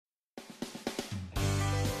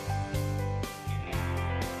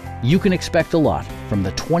You can expect a lot from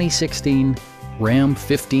the 2016 Ram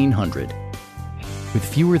 1500. With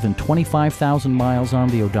fewer than 25,000 miles on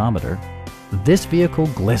the odometer, this vehicle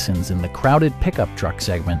glistens in the crowded pickup truck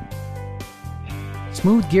segment.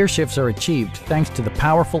 Smooth gear shifts are achieved thanks to the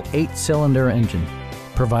powerful 8-cylinder engine,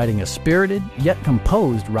 providing a spirited yet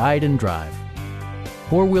composed ride and drive.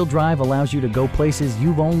 Four-wheel drive allows you to go places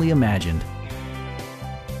you've only imagined.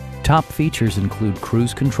 Top features include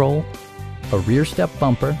cruise control, a rear step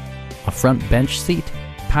bumper, a front bench seat,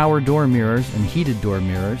 power door mirrors and heated door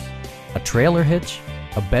mirrors, a trailer hitch,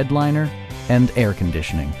 a bedliner, and air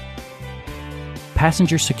conditioning.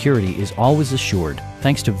 Passenger security is always assured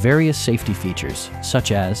thanks to various safety features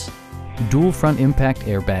such as dual front impact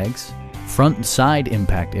airbags, front and side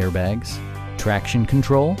impact airbags, traction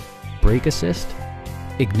control, brake assist,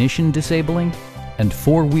 ignition disabling, and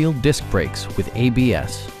four-wheel disc brakes with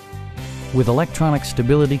ABS. With electronic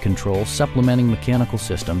stability control supplementing mechanical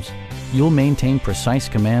systems, you'll maintain precise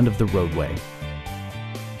command of the roadway.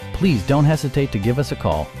 Please don't hesitate to give us a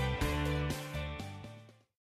call.